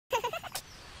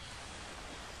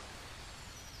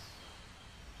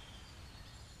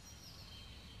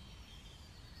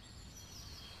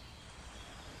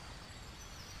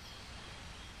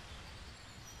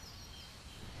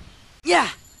Yeah!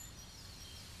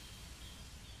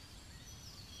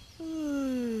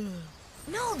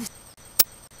 No!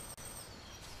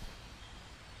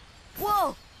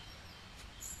 Whoa!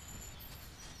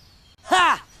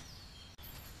 Ha!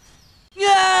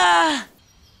 Yeah!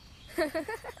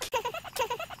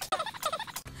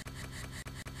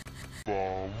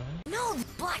 No, the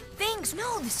black things!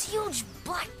 No, this huge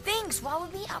black thing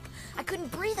swallowed me up! I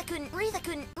couldn't breathe, I couldn't breathe, I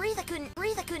couldn't breathe, I couldn't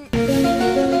breathe, I couldn't...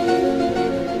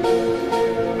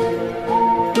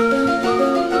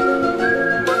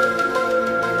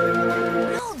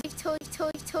 No!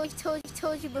 I've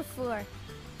told you before.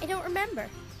 I don't remember.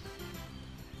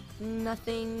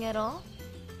 Nothing at all?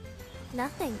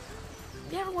 Nothing.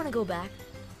 You ever want to go back?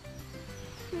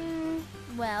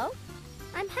 Well,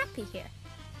 I'm happy here.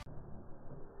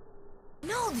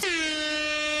 No!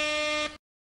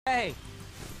 Hey!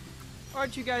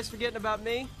 Aren't you guys forgetting about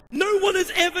me? No one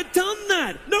has ever done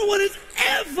that! No one has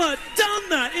ever done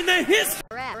that in their history!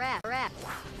 Rat.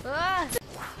 Ah!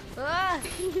 Ah!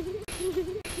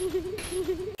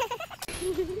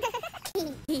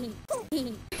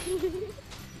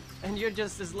 And you're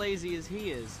just as lazy as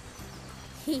he is.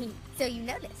 So you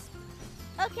noticed.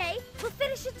 Okay, we'll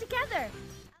finish it together.